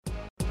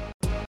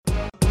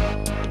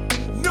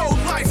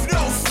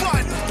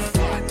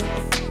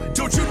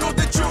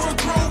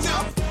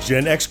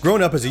Gen X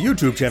Grown Up is a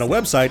YouTube channel,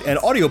 website, and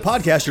audio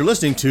podcast you're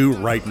listening to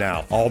right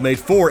now. All made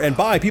for and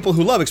by people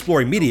who love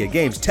exploring media,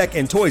 games, tech,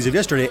 and toys of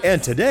yesterday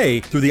and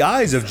today through the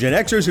eyes of Gen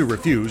Xers who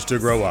refuse to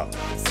grow up.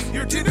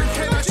 Your dinner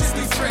cannot just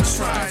be french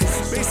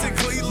fries.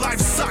 Basically, life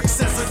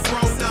sucks as a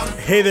grown up.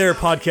 Hey there,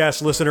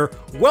 podcast listener.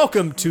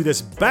 Welcome to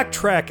this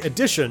backtrack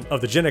edition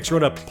of the Gen X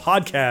Grown Up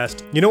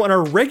podcast. You know, on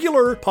our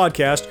regular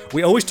podcast,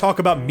 we always talk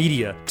about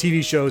media,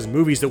 TV shows, and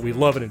movies that we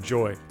love and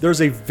enjoy.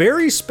 There's a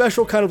very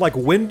special kind of like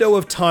window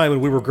of time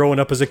when we were growing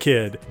up as a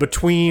kid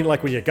between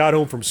like when you got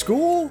home from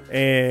school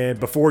and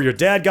before your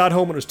dad got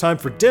home and it was time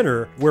for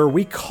dinner, where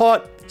we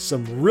caught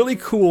some really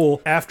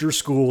cool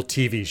after-school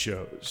TV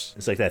shows.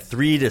 It's like that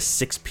 3 to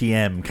 6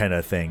 p.m. kind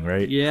of thing,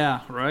 right?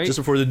 Yeah, right? Just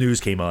before the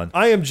news came on.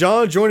 I am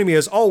John. Joining me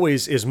as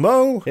always is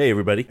Mo. Hey,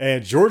 everybody.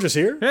 And George is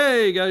here.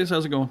 Hey, guys,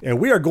 how's it going? And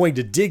we are going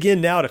to dig in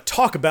now to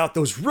talk about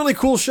those really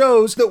cool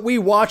shows that we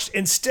watched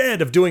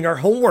instead of doing our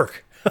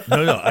homework.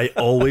 No, I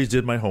always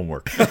did my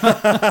homework.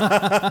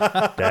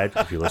 Dad,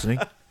 if you're listening.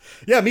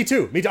 Yeah, me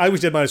too. I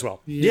always did mine as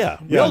well. Yeah,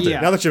 we all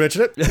did. Now that you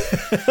mention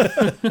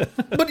it.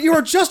 But you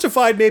are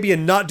justified maybe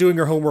in not doing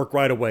your homework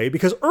right away,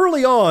 because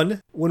early on,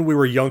 when we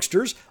were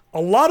youngsters, a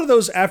lot of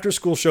those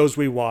after-school shows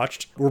we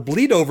watched were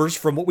bleed-overs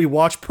from what we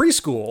watched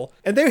preschool,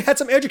 and they had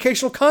some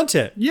educational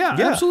content. Yeah,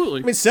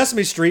 absolutely. I mean,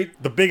 Sesame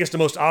Street, the biggest and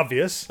most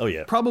obvious. Oh,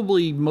 yeah.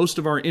 Probably most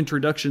of our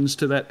introductions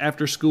to that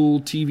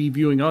after-school TV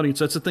viewing audience,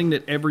 that's the thing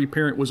that every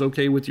parent was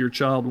okay with your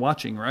child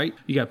watching, right?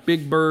 You got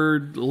Big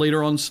Bird,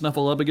 later on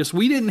Snuffleupagus.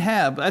 We didn't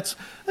have, that's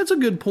a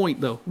good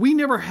point, though. We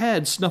never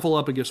had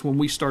Snuffleupagus when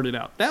we started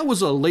out. That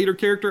was a later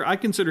character. I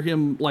consider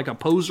him like a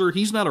poser.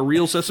 He's not a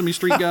real Sesame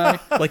Street guy.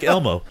 Like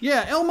Elmo.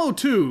 Yeah, Elmo,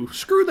 too.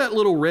 Screw that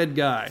little red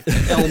guy,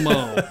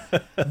 Elmo.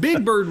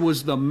 Big Bird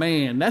was the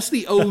man. That's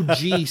the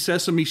OG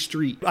Sesame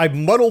Street. I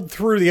muddled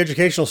through the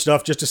educational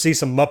stuff just to see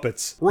some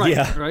Muppets. Right,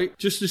 Yeah. right?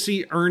 Just to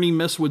see Ernie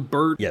mess with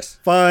Bert. Yes.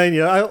 Fine,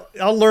 yeah,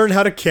 I'll learn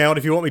how to count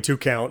if you want me to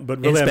count, but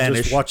really In I'm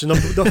just Spanish.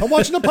 I'm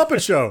watching the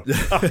puppet show.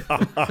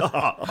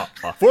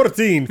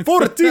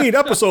 14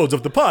 episodes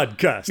of the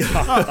podcast.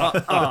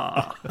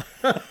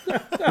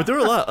 But there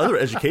were a lot of other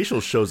educational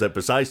shows that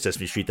besides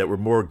Sesame Street that were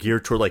more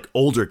geared toward like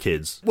older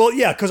kids. Well,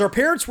 yeah, because our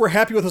parents were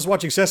happy with us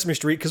watching Sesame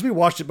Street because we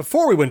watched it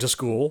before we went to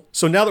school.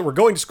 So now that we're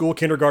going to school,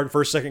 kindergarten,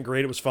 first, second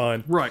grade, it was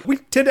fine. Right. We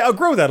tend to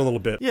outgrow that a little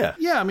bit. Yeah.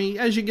 Yeah, I mean,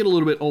 as you get a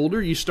little bit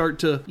older, you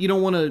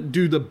don't want to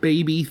do the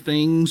baby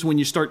things when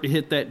you start to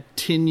hit that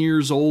 10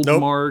 years old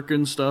mark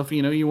and stuff.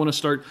 You know, you want to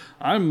start,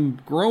 I'm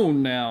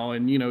grown now,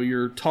 and, you know,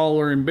 you're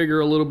taller and bigger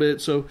a little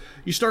bit. So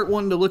you start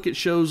wanting to look at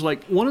shows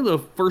like one of the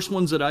first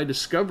ones that I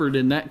discovered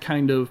in that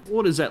kind of,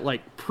 what is that,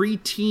 like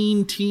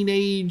preteen,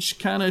 teenage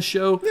kind of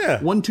show?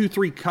 Yeah. 1, 2,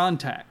 3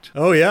 Contact.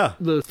 Oh, yeah.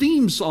 The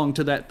theme song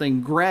to that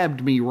thing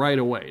grabbed me right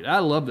away. I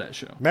love that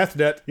show.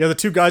 MathNet. Yeah, the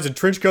two guys in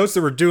trench coats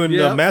that were doing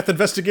math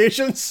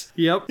investigations.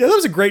 Yep. Yeah, that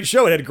was a great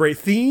show. It had a great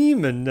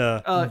theme and...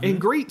 And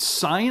great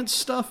science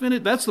stuff in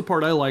it. That's the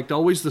part I liked,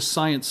 always the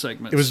science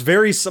segments. It was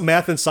very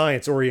math and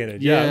science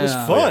oriented. Yeah, it was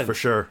Yeah. fun. Oh, yeah, for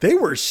sure. They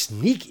were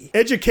sneaky.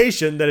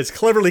 Education that is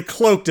cleverly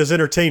cloaked as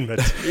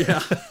entertainment.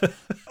 Yeah.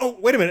 Oh,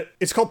 wait a minute.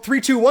 It's called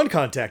 3, 2, 1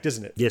 Contact,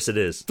 isn't it? Yes, it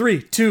is.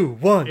 3, 2,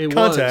 1 It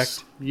Contact.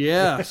 was.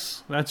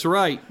 Yes, that's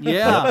right.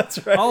 Yeah.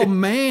 That's right. Oh,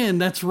 man,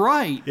 that's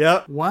right.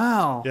 Yep.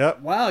 Wow. Yep.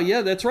 Wow,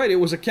 yeah, that's right. It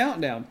was a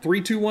countdown. 3,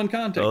 2, 1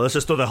 Contact. Oh, let's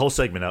just throw the whole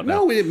segment out now.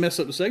 No, we didn't mess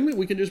up the segment.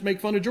 We can just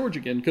make fun of George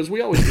again, because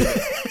we always do.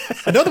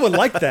 Another one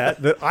like that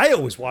I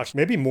always watched,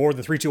 maybe more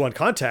than 3, 2, 1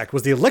 Contact,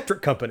 was The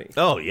Electric Company.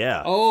 Oh,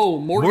 yeah. Oh,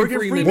 Morgan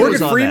Freeman. Morgan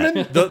Morgan on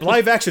Freeman, the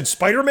live-action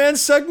Spider-Man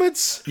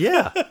segments.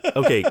 Yeah.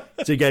 Okay.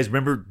 So you guys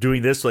remember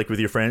doing this like with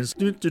your friends?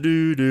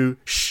 Do.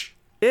 Shh.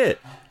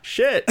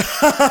 Shit.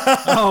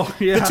 Oh,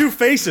 yeah. The two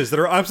faces that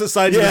are opposite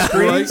sides of the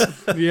screens.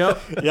 Right.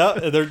 Yep. Yeah,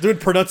 they're doing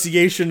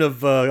pronunciation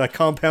of like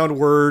compound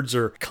words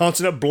or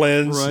consonant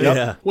blends. Right. Yep.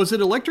 Yeah. Was it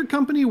Electric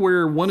Company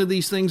where one of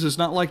these things is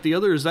not like the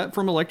other? Is that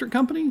from Electric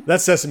Company?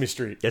 That's Sesame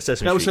Street. Yes,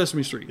 Sesame That was Street.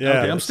 Sesame Street. Yeah, Okay,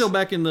 I'm that's- still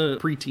back in the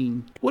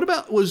preteen. What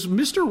about, was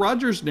Mr.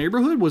 Rogers'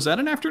 Neighborhood? Was that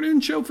an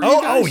afternoon show for you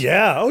guys? Oh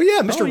yeah,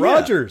 Mr. Oh, yeah.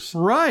 Rogers.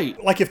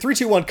 Right. Like if 3,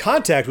 2, 1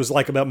 Contact was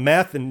like about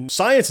math and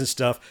science and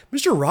stuff,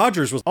 Mr.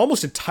 Rogers was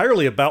almost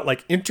entirely about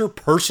like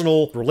interpersonal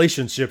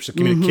relationships and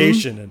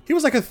communication. And he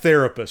was like a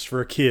therapist for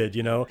a kid,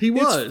 you know? He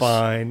was. It's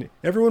fine.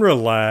 Everyone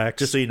relax.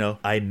 Just so you know,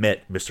 I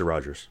met Mr.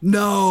 Rogers.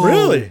 No.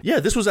 Really? Yeah,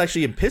 this was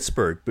actually in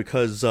Pittsburgh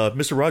because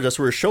Mr. Rogers, that's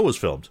where his show was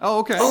filmed. Oh,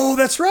 okay. Oh,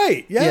 that's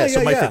right. Yeah,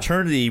 So my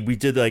fraternity, we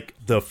did like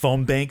the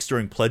phone banks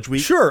during Pledge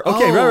Week. Sure.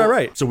 Okay, Oh.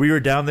 right. So we were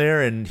down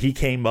there and he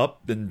came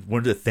up and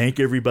wanted to thank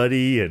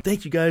everybody and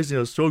thank you guys. You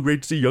know, it's so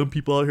great to see young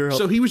people out here.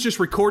 So he was just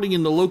recording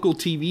in the local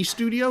TV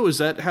studio? Is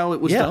that how it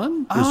was yeah,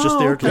 done? it was just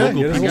there at the Yeah, local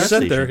you PBS just sit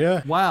station. there,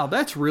 yeah. Wow,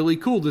 that's really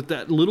cool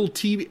that little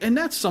TV, and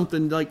that's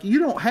something like you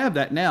don't have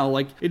that now.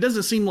 Like it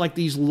doesn't seem like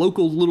these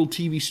local little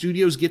TV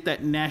studios get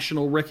that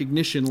national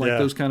recognition like Yeah.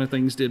 those kind of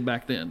things did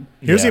back then.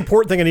 Here's the Yeah.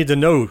 important thing I need to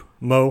know,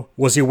 Mo.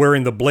 Was he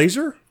wearing the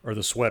blazer or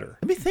the sweater?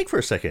 Let me think for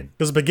a second.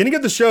 Because at the beginning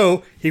of the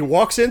show, he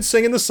walks in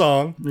singing the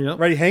song, Yep.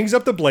 right? He hangs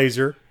up the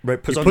blazer, Right,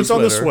 he puts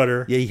on the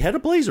sweater. Yeah, he had a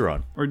blazer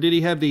on. Or did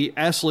he have the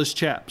assless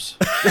chaps?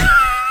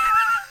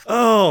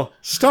 Oh,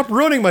 stop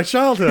ruining my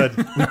childhood.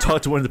 We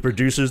talked to one of the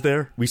producers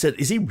there. We said,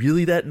 "Is he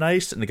really that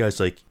nice?" And the guy's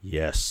like,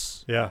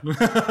 "Yes, Yeah.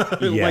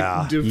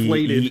 yeah,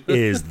 deflated. He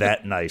is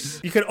that nice."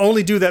 You can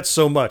only do that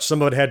so much.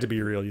 Some of it had to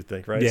be real, you'd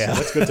think, right? Yeah. So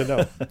that's good to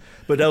know.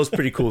 But that was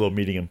pretty cool though,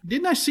 meeting him.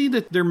 Didn't I see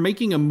that they're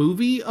making a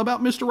movie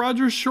about Mr.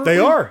 Rogers shortly? They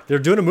are. They're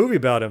doing a movie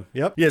about him.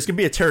 Yep. Yeah, it's gonna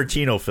be a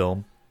Tarantino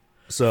film.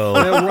 So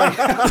Yeah,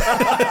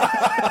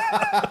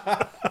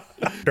 right.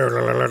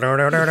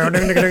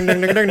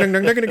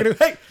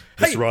 Hey,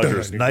 Mr.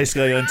 Rogers, nice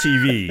guy on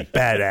TV,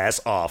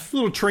 badass off.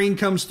 Little train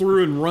comes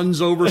through and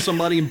runs over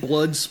somebody and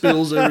blood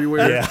spills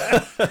everywhere.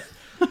 Yeah.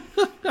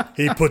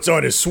 he puts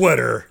on his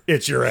sweater.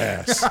 It's your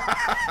ass.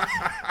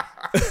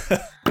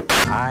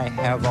 I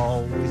have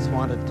always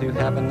wanted to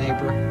have a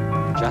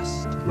neighbor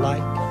just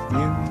like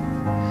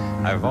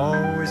you. I've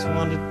always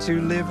wanted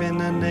to live in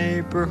a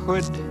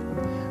neighborhood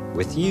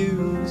with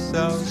you.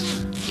 So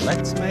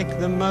let's make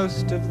the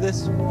most of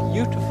this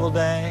beautiful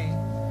day.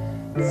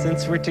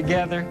 Since we're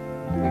together,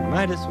 we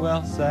might as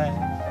well say,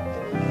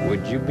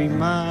 would you be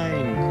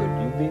mine?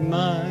 Could you be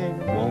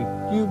mine?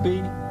 Won't you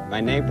be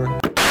my neighbor?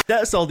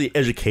 That's all the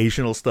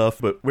educational stuff,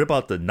 but what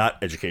about the not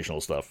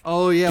educational stuff?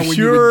 Oh yeah,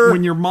 Pure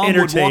when your mom would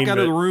walk out of the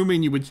entertainment. room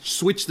and you would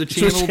switch the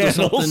channel to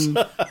channels.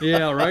 something.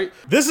 Yeah, right.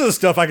 This is the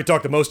stuff I could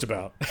talk the most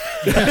about.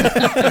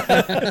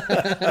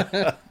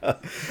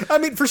 I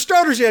mean, for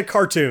starters, you had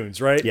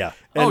cartoons, right? Yeah.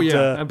 Oh,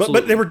 yeah, but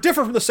absolutely. they were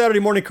different from the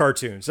Saturday morning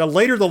cartoons. Now,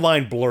 later the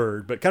line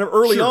blurred, but kind of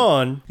early Sure.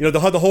 on, they had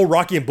the whole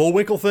Rocky and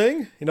Bullwinkle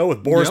thing,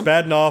 with Boris Yep.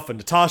 Badenoff and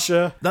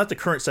Natasha. Not the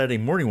current Saturday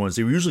morning ones.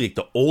 They were usually like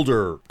the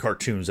older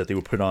cartoons that they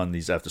would put on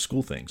these after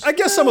school things. I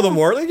guess some of them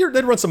were. Like,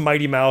 they'd run some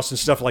Mighty Mouse and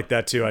stuff like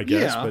that too, I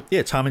guess. Yeah. But,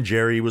 Yeah, Tom and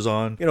Jerry was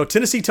on.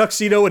 Tennessee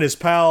Tuxedo and his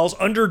pals,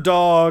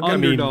 Underdog.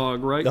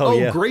 Underdog, right? oh, Oh,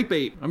 yeah. Grape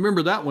Ape. I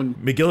remember that one.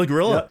 McGill and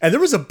Gorilla. And there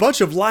was a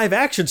bunch of live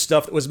action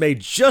stuff that was made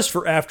just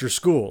for after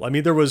school. I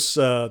mean, there was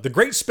the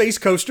Great Space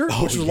Coaster,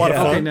 which was a lot of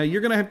yeah. fun. Okay, now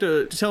you're gonna have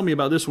to tell me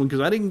about this one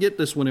because I didn't get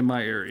this one in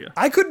my area.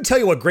 I couldn't tell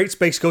you what Great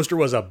Space Coaster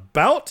was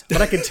about,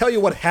 but I can tell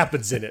you what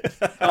happens in it.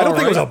 I don't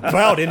think it was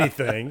about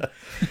anything.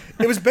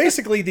 It was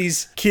basically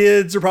these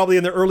kids are probably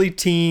in their early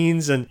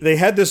teens, and they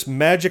had this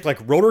magic like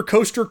roller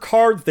coaster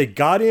car that they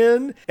got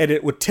in, and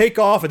it would take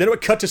off, and then it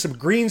would cut to some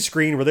green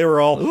screen where they were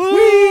all wee,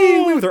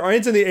 wee, with their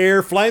hands in the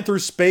air, flying through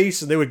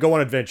space, and they would go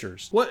on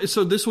adventures. What?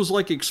 So this was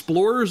like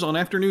Explorers on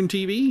afternoon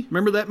TV?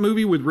 Remember that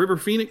movie with River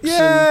Phoenix?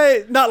 Yeah,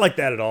 not like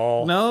that at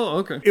all. No.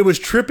 Okay. It was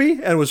trippy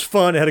and it was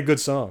fun. It had a good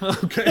song.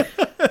 Okay.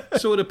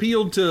 So it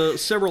appealed to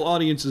several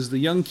audiences: the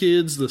young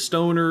kids, the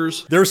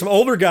stoners. There were some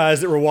older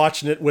guys that were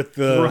watching it with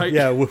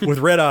Right. with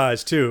red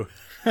eyes too.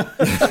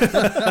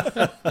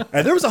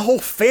 And there was a whole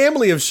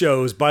family of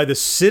shows by the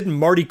Sid and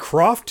Marty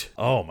Krofft.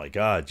 Oh my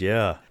God,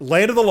 yeah.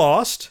 Land of the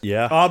Lost.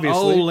 Yeah.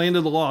 Obviously. Oh, Land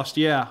of the Lost.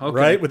 Yeah. Okay.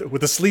 Right?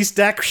 With the slee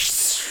stack.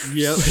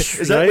 Yep.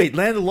 Is that Right? wait,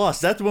 Land of the Lost?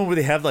 Is that the one where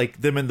they have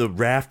like them in the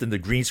raft and the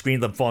green screen,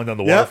 them falling down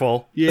the Yep.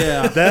 waterfall?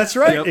 Yeah. That's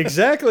right. Yep.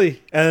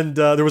 Exactly. And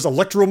there was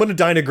Electro Woman and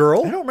Dinah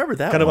Girl. I don't remember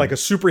that Kind of one. like a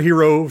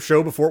superhero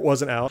show before it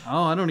wasn't out.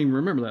 Oh, I don't even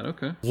remember that.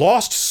 Okay.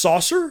 Lost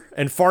Saucer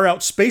and Far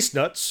Out Space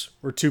Nuts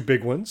were two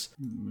big ones.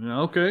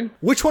 Okay.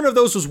 Which one of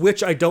those was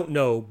which, I don't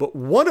know. But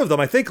one of them,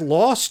 I think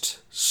Lost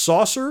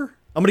Saucer.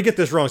 I'm going to get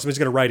this wrong. Somebody's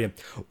going to write in.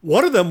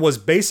 One of them was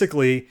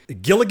basically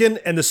Gilligan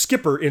and the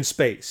Skipper in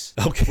space.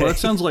 Okay. Well, that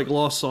sounds like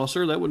Lost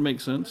Saucer. That would make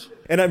sense.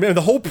 And I mean,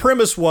 the whole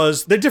premise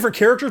was they're different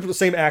characters, but the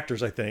same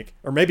actors, I think.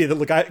 Or maybe the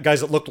guys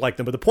that looked like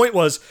them. But the point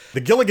was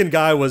the Gilligan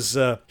guy was,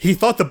 he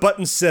thought the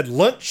button said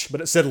lunch, but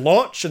it said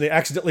launch, and they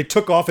accidentally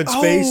took off in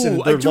space and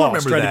I they're do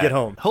lost remember trying that. to get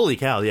home. Holy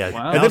cow, yeah.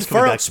 Now And then it's coming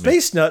Far back Out to me.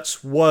 Space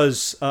Nuts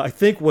was, I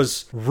think,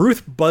 was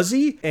Ruth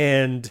Buzzy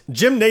and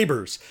Jim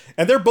Neighbors.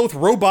 And they're both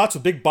robots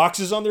with big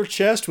boxes on their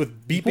chest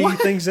with beeping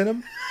things in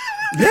them.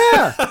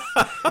 Yeah.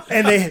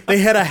 And they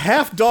had a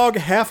half dog,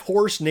 half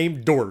horse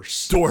named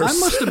Dorse. I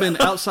must have been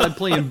outside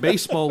playing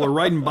baseball or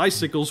riding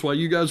bicycles while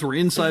you guys were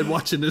inside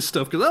watching this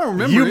stuff because I don't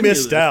remember. You any of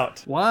missed this.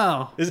 out.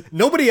 Wow. Is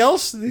nobody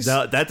else? These-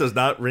 No, that does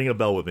not ring a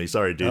bell with me.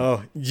 Sorry, dude.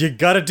 Oh, you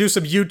got to do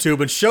some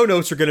YouTube, and show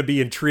notes are going to be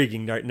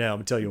intriguing right now. I'm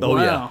going to tell you. Oh,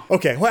 what. yeah. Wow.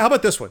 Okay, well, how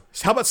about this one?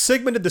 How about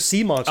Sigmund and the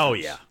Sea Monsters? Oh,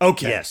 yeah.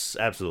 Okay. Yes,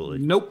 absolutely.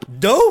 Nope.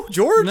 No,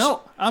 George?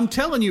 No, I'm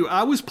telling you,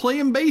 I was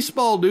playing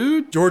baseball,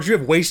 dude. George, you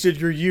have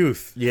wasted your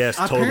youth. Yes,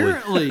 totally.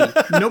 Apparently,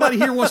 nobody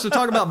here wants to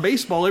talk about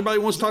baseball. Everybody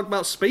wants to talk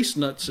about space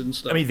nuts and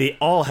stuff. I mean, they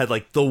all had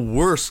like the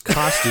worst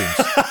costumes.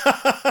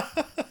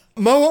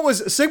 Mo, what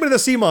was Sigmund and the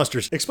Sea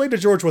Monsters? Explain to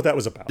George what that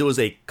was about. There was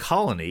a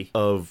colony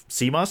of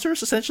sea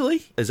monsters,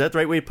 essentially. Is that the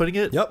right way of putting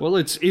it? Yep. well,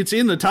 it's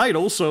in the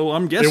title, so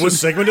I'm guessing. It was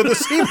Sigmund and the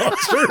Sea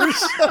Monsters.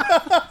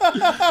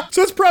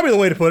 So it's probably the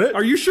way to put it.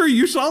 Are you sure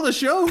you saw the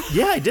show?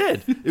 Yeah, I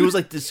did. It was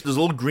like this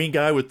little green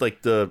guy with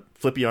like the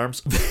flippy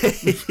arms.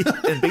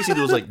 And basically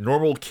there was like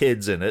normal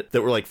kids in it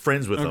that were like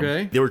friends with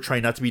Okay. them. They were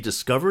trying not to be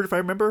discovered, if I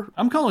remember.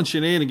 I'm calling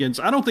shenanigans.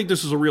 I don't think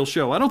this is a real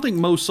show. I don't think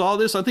Mo saw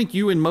this. I think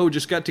you and Mo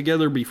just got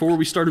together before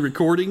we started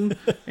recording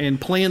and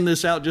planned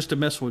this out just to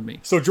mess with me.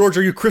 So, George,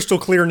 are you crystal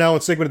clear now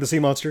on Sigmund and the Sea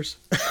Monsters?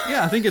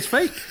 Yeah, I think it's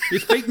fake.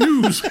 It's fake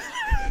news.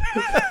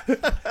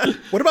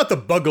 What about the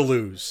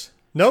Bugaloos?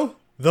 No?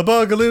 The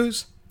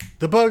Bugaloos?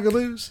 The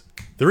Bugaloos.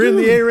 They're in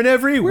the air and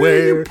everywhere. where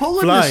are you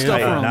pulling this flying stuff I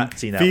have from? not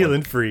seen that feeling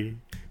one. free.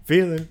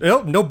 Feeling.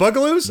 No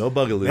Bugaloos? No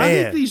Bugaloos. I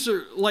Man. think these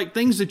are like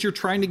things that you're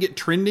trying to get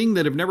trending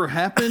that have never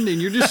happened,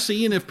 and you're just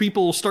seeing if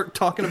people will start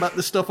talking about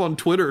this stuff on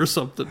Twitter or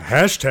something.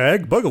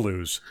 Hashtag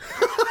Bugaloos.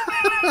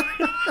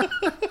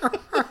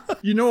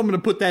 You know I'm going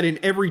to put that in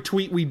every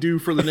tweet we do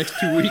for the next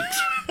 2 weeks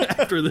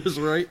after this,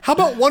 right? How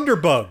about Wonder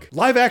Bug?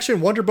 Live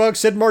action Wonder Bug,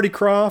 Sid Marty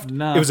Krofft.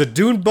 No. It was a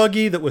dune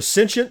buggy that was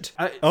sentient.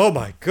 I- Oh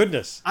my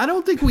goodness. I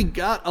don't think we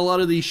got a lot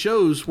of these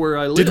shows where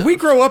I live. Did we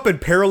grow up in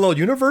parallel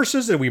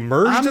universes and we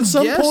merged I'm at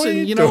some guessing,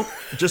 point? you know,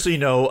 Just so you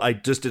know, I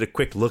just did a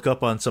quick look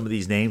up on some of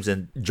these names,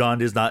 and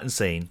John is not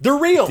insane. They're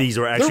real. These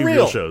are They're actually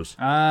real shows.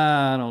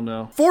 I don't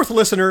know. Fourth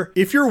listener,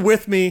 if you're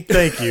with me,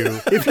 thank you.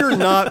 If you're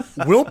not,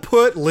 we'll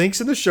put links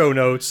in the show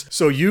notes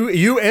so you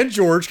and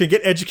George can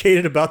get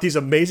educated about these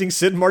amazing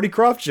Sid and Marty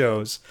Krofft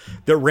shows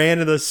that ran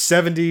in the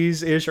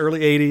 70s-ish, early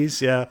 80s.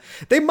 Yeah.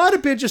 They might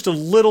have been just a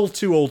little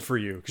too old for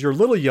you because you're a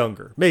little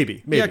younger.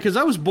 Maybe. Yeah, because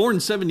I was born in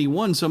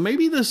 71, so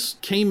maybe this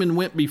came and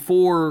went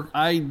before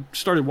I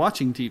started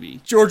watching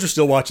TV. George was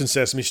still watching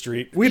Sesame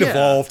Street. We'd Yeah.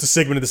 evolved to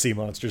Sigmund of the Sea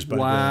Monsters by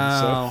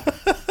Wow. then.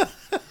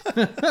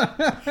 So.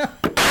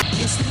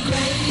 It's the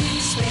Great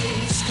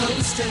Space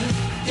Coaster.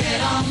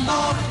 Get on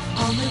board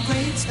on the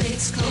Great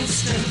Space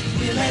Coaster.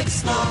 We'll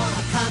explore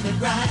a comet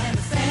ride, a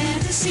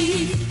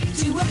fantasy,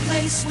 to a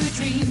place where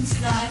dreams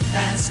fly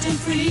fast and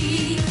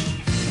free.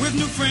 With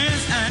new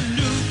friends and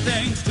new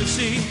things to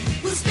see.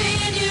 We'll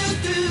spin you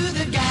through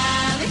the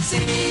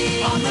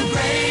galaxy on the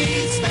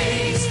Great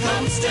Space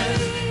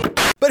Coaster.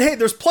 But hey,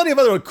 there's plenty of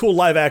other cool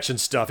live action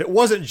stuff. It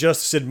wasn't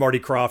just Sid and Marty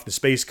Krofft, the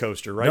Space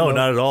Coaster, right? No, Mo?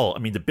 not at all. I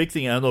mean, the big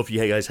thing, I don't know if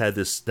you guys had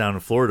this down in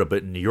Florida,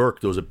 but in New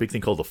York, there was a big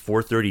thing called the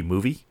 4:30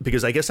 movie,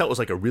 because I guess that was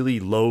like a really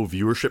low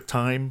viewership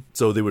time.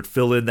 So they would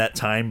fill in that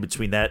time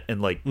between that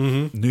and like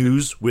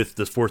news with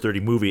the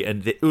 4:30 movie.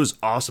 And it was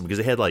awesome because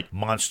they had like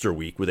Monster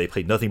Week where they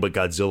played nothing but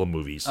Godzilla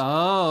movies.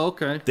 Oh,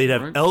 okay. They'd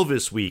have Right.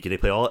 Elvis Week and they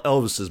play all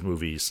Elvis's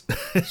movies.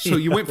 So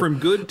you went from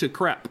good to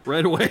crap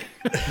right away.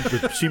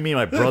 Between me and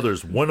my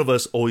brothers, one of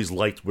us always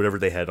liked whatever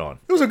they had on.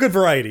 It was a good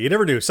variety. You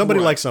never knew. Somebody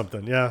Right. liked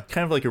something, yeah.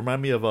 Kind of like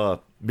remind me of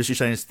Mystery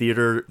Science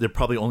Theater. Their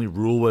probably only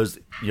rule was,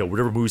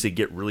 whatever movies they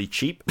get really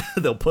cheap,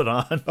 they'll put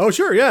on. Oh,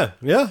 sure, yeah.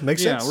 Yeah,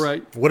 makes Yeah, sense.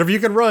 right. Whatever you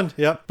can run,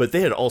 yeah. But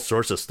they had all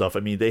sorts of stuff. I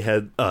mean, they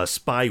had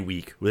Spy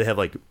Week, where they have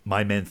like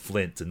My Man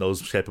Flint, and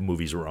those type of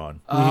movies were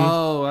on.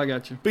 Oh, I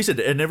got you. But he said,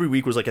 and every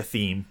week was like a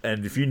theme.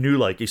 And if you knew,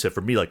 like he said,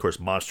 for me, like, of course,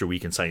 Monster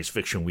Week and Science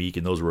Fiction Week,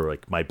 and those were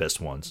like my best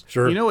ones.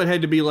 Sure. You know, it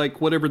had to be like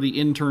whatever the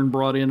intern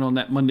brought in on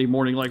that Monday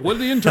morning. Like, what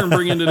did the intern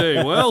bring in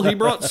today? Well, he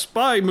brought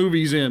spy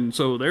movies in,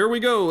 so there we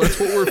go. That's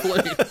what we're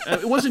playing.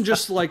 It wasn't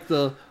just like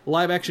the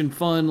live action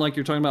fun, like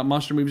you're talking about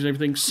monster movies and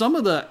everything. Some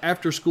of the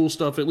after school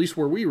stuff, at least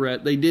where we were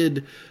at, they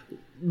did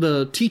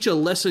the teach a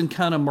lesson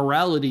kind of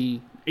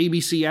morality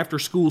ABC after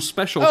school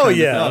special. Oh kind of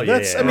yeah, thing.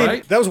 that's. I mean,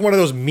 Right? that was one of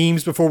those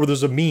memes before where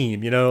there's a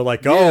meme.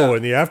 Like, oh,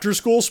 in the after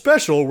school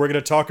special, we're going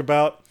to talk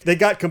about. They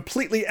got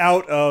completely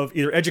out of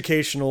either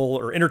educational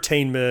or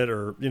entertainment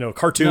or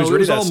cartoons No, or it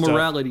was any of all that stuff.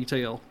 morality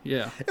tale.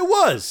 Yeah. It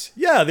was,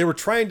 yeah. They were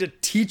trying to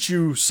teach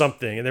you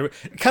something, and they were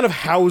kind of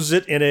house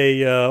it in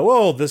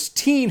a this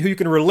teen who you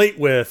can relate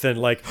with, and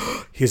like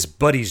his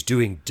buddy's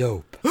doing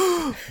dope.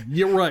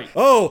 You're right.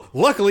 Oh,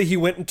 luckily he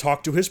went and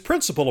talked to his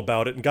principal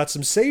about it and got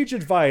some sage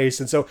advice,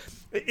 and so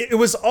it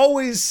was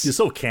always. It's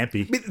so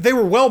campy. They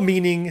were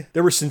well-meaning.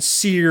 They were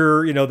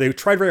sincere. They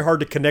tried very hard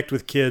to connect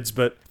with kids,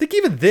 but I think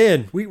even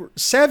then we were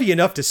savvy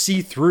enough to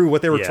see through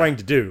what they were Yeah. trying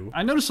to do.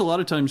 I noticed a lot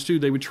of times too,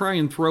 they would try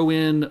and throw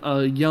in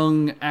a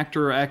young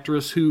actor or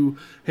actress who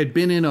had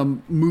been in a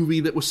movie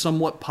that was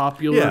somewhat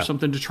popular Yeah. or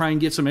something to try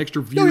and get some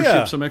extra viewership,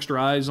 yeah. some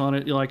extra eyes on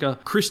it, like a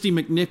Christy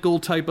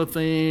McNichol type of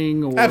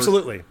thing, or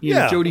Absolutely.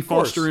 Yeah, Jodie of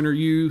course. Foster in her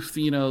youth,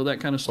 that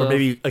kind of stuff. Or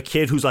maybe a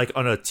kid who's like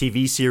on a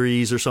TV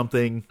series or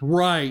something.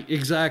 Right,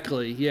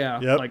 exactly, yeah.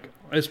 Yep. Like,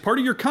 as part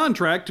of your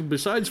contract,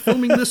 besides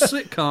filming this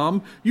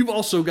sitcom, you've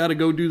also got to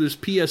go do this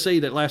PSA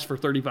that lasts for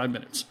 35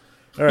 minutes.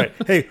 All right.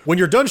 Hey, when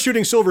you're done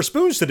shooting silver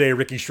spoons today,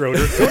 Ricky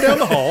Schroeder, go down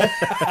the hall.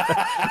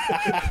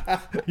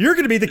 You're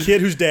going to be the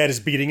kid whose dad is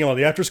beating him on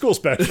the after-school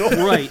special.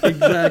 Right,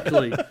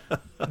 exactly.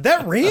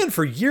 That ran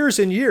for years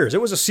and years.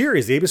 It was a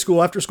series, the ABC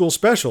School after-school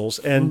specials,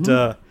 and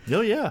Oh,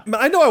 yeah.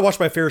 I know I watched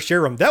my fair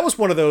share of them. That was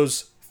one of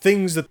those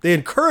things that they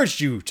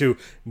encouraged you to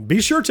be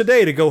sure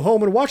today to go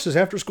home and watch this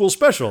after-school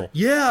special.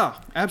 Yeah,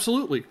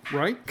 absolutely,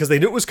 right? Because they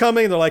knew it was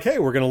coming. They're like, hey,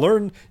 we're going to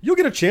learn. You'll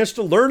get a chance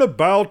to learn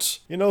about,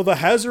 the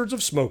hazards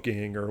of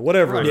smoking or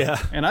whatever. Right.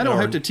 Yeah. And I don't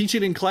have to teach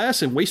it in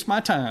class and waste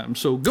my time.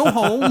 So go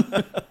home.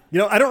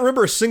 I don't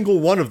remember a single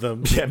one of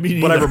them, Yeah,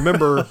 me but I neither.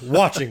 remember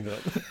watching them.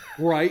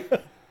 Right.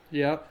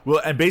 Yeah. Well,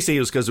 and basically it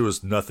was because there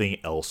was nothing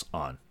else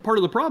on. Part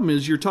of the problem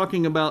is you're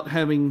talking about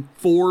having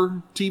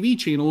 4 TV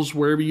channels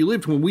wherever you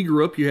lived. When we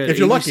grew up, you had If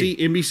you're ABC, lucky.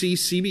 NBC,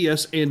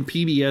 CBS, and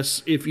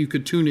PBS if you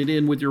could tune it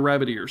in with your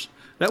rabbit ears.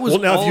 That was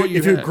Well, now, all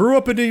if you had. grew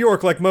up in New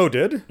York like Mo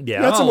did, you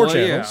had some more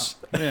channels.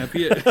 Yeah. Yeah, if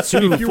you,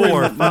 2, if you were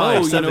 4, in 5,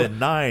 Mo, 7,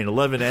 9,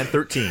 11, and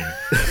 13.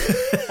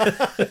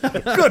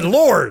 Good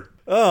Lord.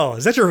 Oh,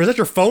 is that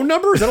your phone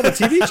number? Is that all the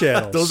TV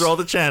channels? Those are all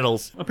the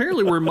channels.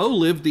 Apparently, where Mo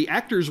lived, the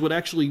actors would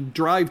actually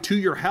drive to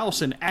your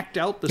house and act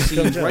out the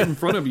scenes right in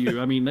front of you.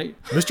 I mean, they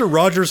Mr.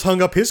 Rogers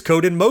hung up his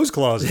coat in Moe's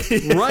closet.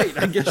 right.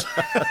 I guess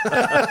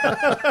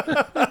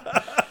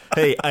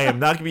Hey, I am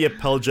not going to be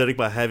apologetic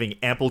about having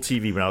Apple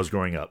TV when I was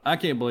growing up. I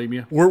can't blame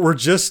you. We're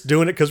just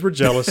doing it because we're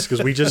jealous,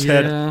 because we just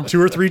Yeah. had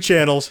 2 or 3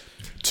 channels.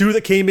 2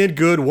 that came in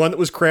good, 1 that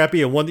was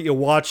crappy, and 1 that you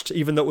watched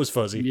even though it was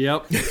fuzzy.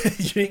 Yep. You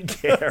didn't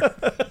care.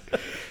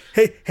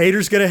 Hey,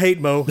 haters gonna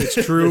hate, Mo. It's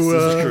true.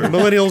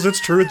 Millennials,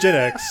 it's true with Gen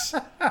X.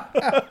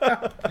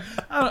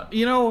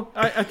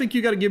 I think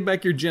you got to give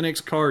back your Gen X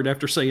card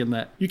after saying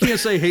that. You can't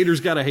say haters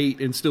gotta hate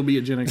and still be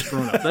a Gen X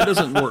grown up. That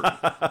doesn't work.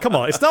 Come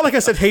on, it's not like I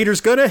said haters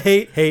gonna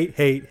hate. I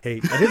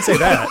didn't say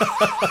that.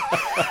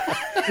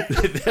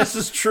 This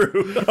is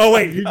true. Oh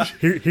wait,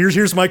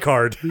 here's my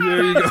card.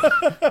 There you go.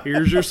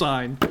 Here's your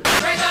sign. We're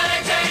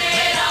gonna turn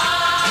it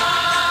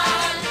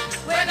on.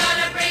 We're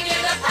gonna bring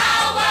you the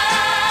power.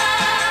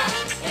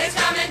 It's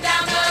coming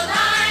down the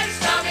line,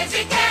 strong as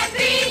it can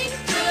be,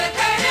 through the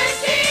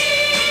courtesy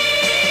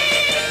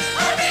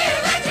of the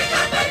electric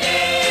company.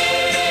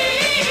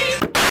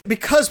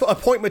 Because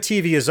appointment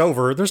TV is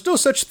over, there's no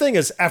such thing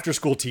as after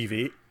school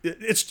TV.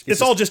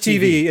 It's all just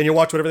TV, and you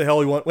watch whatever the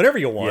hell you want, whenever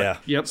you want. Yeah.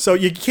 Yep. So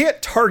you can't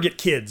target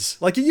kids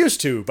like you used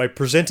to by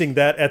presenting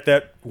that at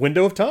that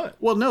window of time.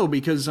 Well, no,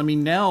 because I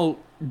mean now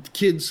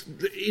kids,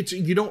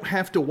 you don't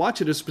have to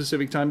watch it at a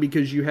specific time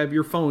because you have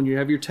your phone, you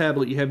have your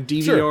tablet, you have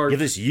DVR, Sure. You have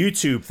this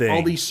YouTube thing.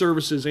 all these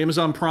services,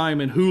 Amazon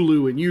Prime and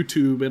Hulu and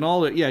YouTube and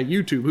all that. Yeah,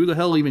 YouTube. Who the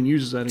hell even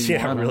uses that anymore?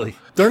 I Yeah, don't really. know.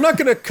 They're not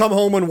going to come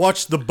home and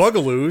watch the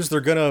Bugaloos.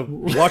 They're going to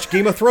watch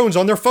Game of Thrones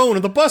on their phone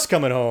on the bus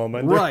coming home.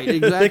 And Right, they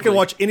exactly. can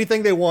watch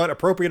anything they want,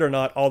 appropriate or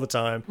not, all the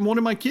time. One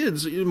of my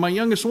kids, my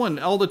youngest one,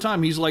 all the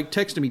time, he's like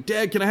texting me,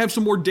 "Dad, can I have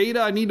some more data?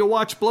 I need to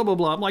watch blah, blah,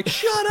 blah." I'm like,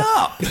 shut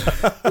up.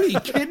 What, are you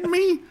kidding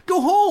me? Go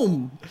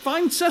home.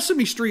 Find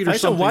Sesame Street or Find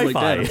some something like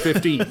that Wi-Fi. at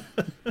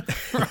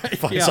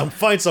 15.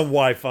 Find some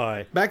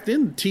Wi-Fi. Back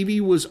then,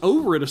 TV was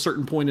over at a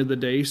certain point of the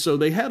day, so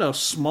they had a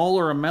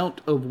smaller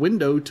amount of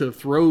window to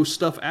throw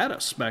stuff at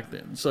us back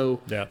then.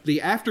 So Yeah.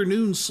 the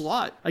afternoon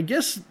slot, I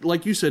guess,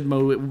 like you said,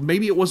 Mo,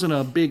 maybe it wasn't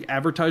a big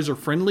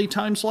advertiser-friendly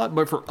time slot,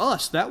 but for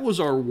us, that was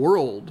our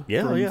world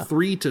from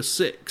 3 to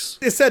 6.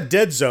 It's that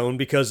dead zone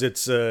because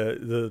it's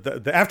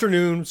the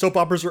afternoon soap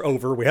operas are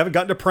over. We haven't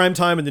gotten to prime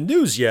time in the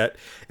news yet.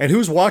 And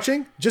who's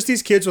watching? Just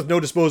these kids with no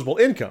disposable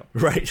income.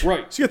 Right.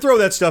 Right. So you throw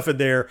that stuff in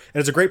there, and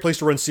it's a great place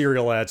to run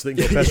cereal ads so they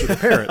can go pester their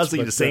parents. I was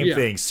thinking the same yeah.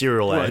 thing.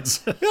 Cereal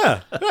ads.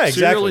 Yeah, exactly.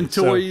 Cereal and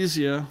So- toys,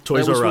 yeah.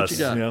 Toys that was R what Us. you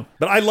got. You know?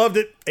 but I loved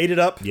it, ate it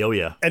up. Oh,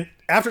 yeah. And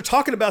after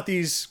talking about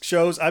these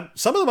shows,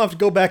 some of them I have to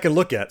go back and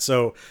look at.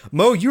 So,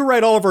 Mo, you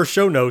write all of our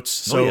show notes.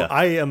 So yeah.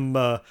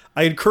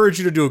 I encourage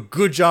you to do a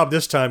good job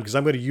this time because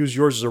I'm going to use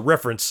yours as a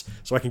reference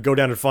so I can go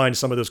down and find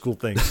some of those cool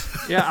things.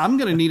 Yeah, I'm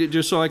going to need it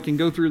just so I can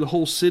go through the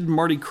whole Sid and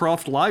Marty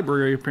Croft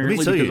library, Let apparently,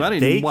 me tell because you, I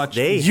didn't even watch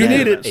You had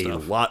need it. a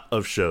lot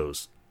of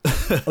shows.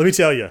 Let me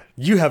tell you,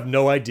 you have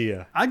no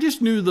idea. I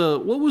just knew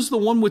what was the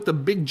one with the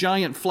big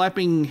giant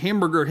flapping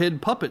hamburger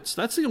head puppets?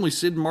 That's the only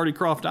Sid and Marty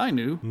Croft I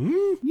knew.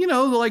 You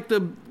know, like the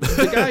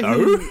guy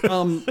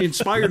who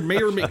inspired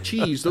Mayor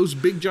McCheese, those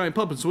big giant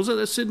puppets. Was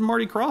that Sid and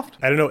Marty Croft?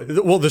 I don't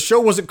know. Well, the show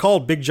wasn't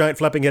called Big Giant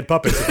Flapping Head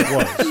Puppets if it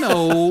was.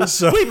 No.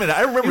 Wait a minute,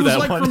 I remember It was that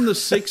like one. from the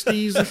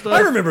 60s and stuff. I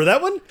remember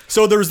that one.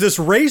 So there was this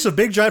race of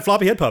big giant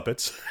floppy head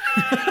puppets.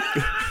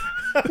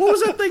 What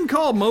was that thing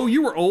called, Mo?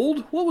 You were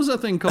old? What was that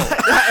thing called?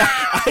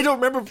 I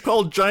don't remember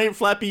called Giant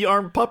Flappy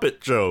Arm Puppet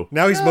Show.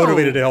 Now he's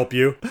motivated to help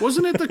you.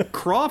 Wasn't it the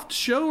Croft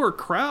Show or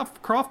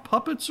Croft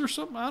Puppets or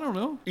something? I don't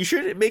know. You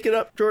sure didn't make it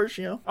up, George?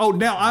 You know, Oh,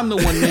 now I'm the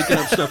one making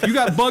up stuff. You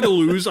got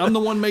Bugaloos. I'm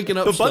the one making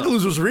up the stuff.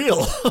 Bugaloos was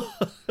real.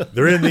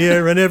 They're in the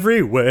air and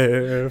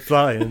everywhere,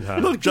 flying high.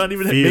 Look, John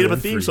even made up a Feeling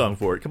theme free. song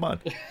for it. Come on.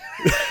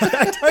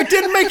 I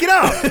didn't make it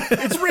up.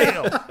 It's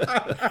real.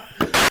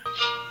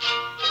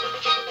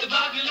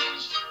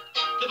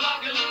 The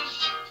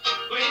Bugaloos,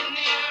 we're in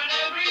the air and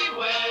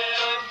everywhere,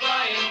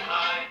 flying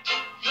high,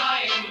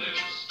 flying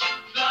loose,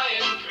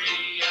 flying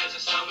free as a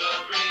summer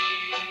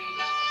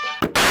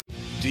breeze.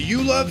 Do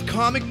you love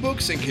comic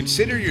books and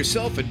consider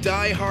yourself a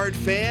die-hard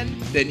fan?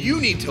 Then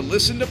you need to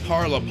listen to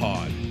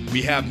Parlapod.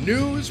 We have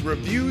news,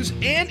 reviews,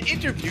 and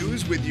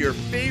interviews with your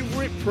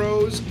favorite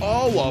pros,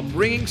 all while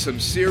bringing some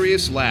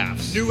serious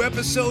laughs. New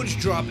episodes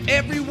drop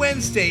every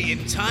Wednesday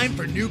in time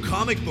for New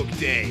Comic Book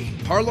Day.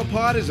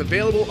 Parlapod is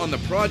available on the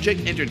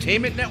Project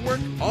Entertainment Network,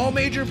 all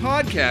major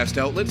podcast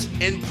outlets,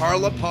 and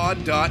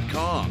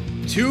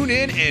parlapod.com. Tune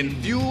in and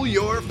fuel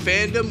your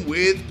fandom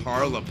with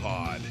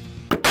Parlapod.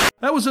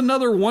 That was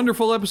another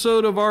wonderful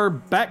episode of our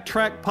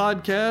Backtrack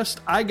podcast.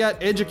 I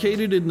got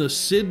educated in the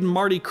Sid and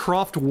Marty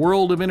Croft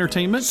world of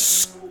entertainment.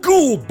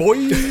 School boy.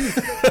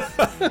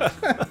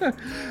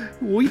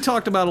 We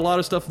talked about a lot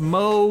of stuff.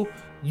 Mo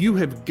you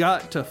have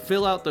got to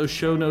fill out those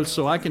show notes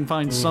so I can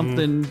find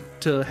something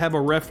to have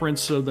a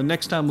reference, so the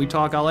next time we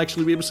talk, I'll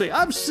actually be able to say,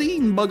 I've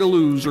seen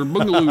Bugaloos or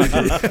Boogaloos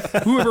or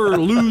whoever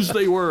loos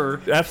they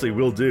were.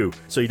 Absolutely, will do.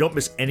 So you don't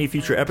miss any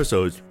future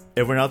episodes.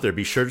 Everyone out there,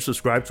 be sure to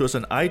subscribe to us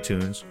on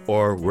iTunes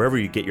or wherever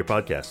you get your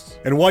podcasts.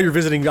 And while you're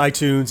visiting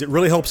iTunes, it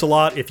really helps a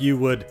lot if you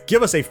would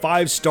give us a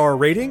 5-star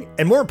rating,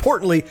 and more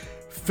importantly,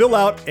 fill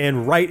out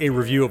and write a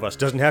review of us.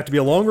 Doesn't have to be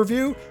a long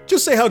review.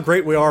 Just say how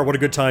great we are, what a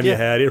good time you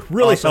had. It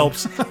really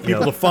helps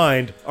people to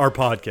find our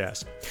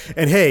podcast.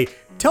 And hey,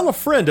 tell a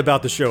friend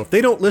about the show. If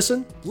they don't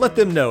listen, let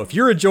them know. If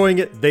you're enjoying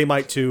it, they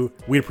might too.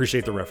 We'd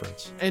appreciate the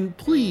reference. And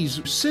please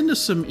send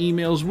us some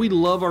emails. We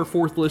love our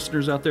fourth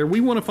listeners out there.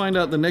 We want to find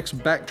out the next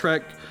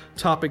Backtrack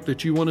topic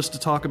that you want us to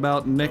talk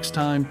about next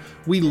time.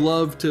 We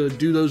love to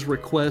do those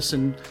requests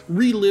and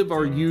relive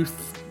our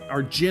youth,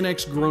 our Gen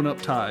X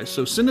grown-up ties.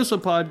 So send us a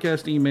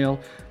podcast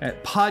email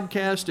at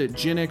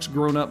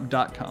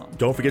podcast@genxgrownup.com.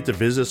 Don't forget to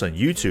visit us on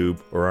YouTube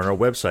or on our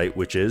website,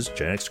 which is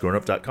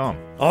genxgrownup.com.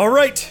 All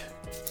right.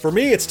 For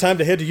me, it's time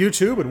to head to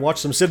YouTube and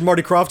watch some Sid and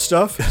Marty Krofft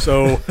stuff.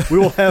 So we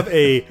will have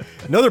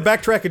another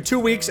Backtrack in 2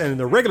 weeks and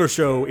the regular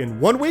show in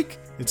 1 week.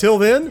 Until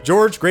then,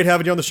 George, great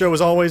having you on the show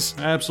as always.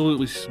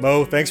 Absolutely.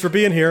 Mo, thanks for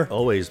being here.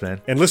 Always, man.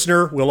 And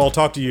listener, we'll all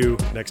talk to you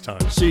next time.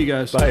 See you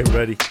guys. Bye,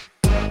 everybody.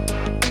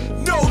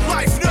 No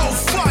life, no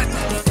fun.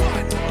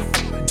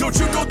 Don't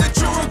you know that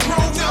you're a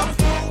grown up?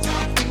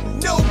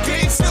 No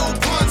games, no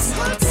puns.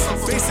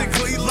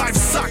 Basically, life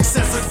sucks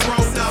as a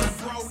grown up.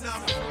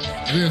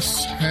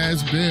 This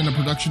has been a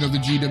production of the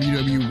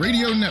GWW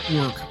Radio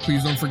Network.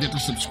 Please don't forget to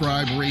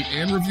subscribe, rate,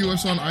 and review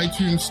us on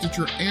iTunes,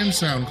 Stitcher, and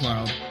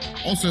SoundCloud.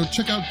 Also,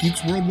 check out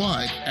Geeks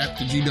Worldwide at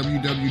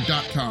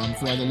thegww.com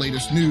for all the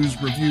latest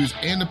news, reviews,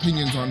 and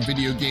opinions on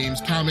video games,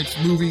 comics,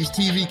 movies,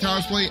 TV,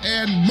 cosplay,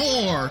 and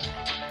more.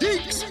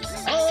 Geeks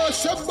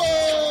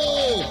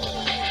Assemble!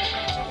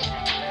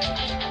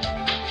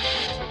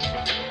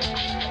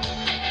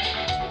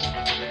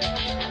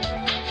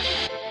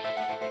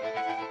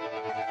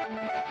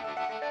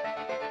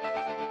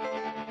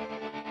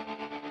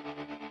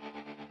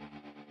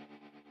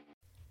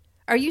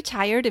 Are you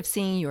tired of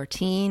seeing your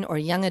teen or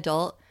young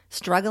adult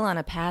struggle on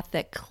a path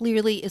that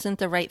clearly isn't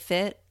the right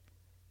fit?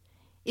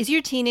 Is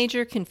your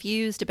teenager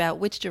confused about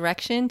which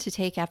direction to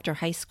take after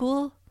high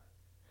school?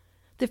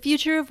 The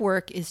future of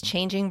work is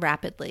changing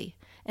rapidly,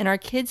 and our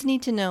kids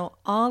need to know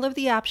all of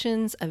the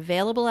options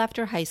available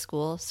after high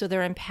school so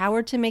they're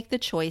empowered to make the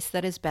choice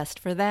that is best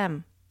for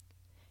them.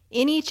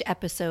 In each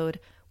episode,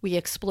 we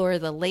explore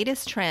the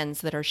latest trends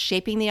that are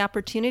shaping the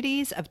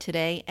opportunities of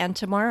today and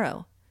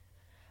tomorrow.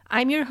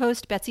 I'm your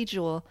host, Betsy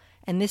Jewell,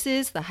 and this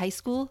is the High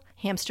School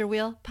Hamster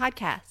Wheel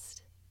Podcast.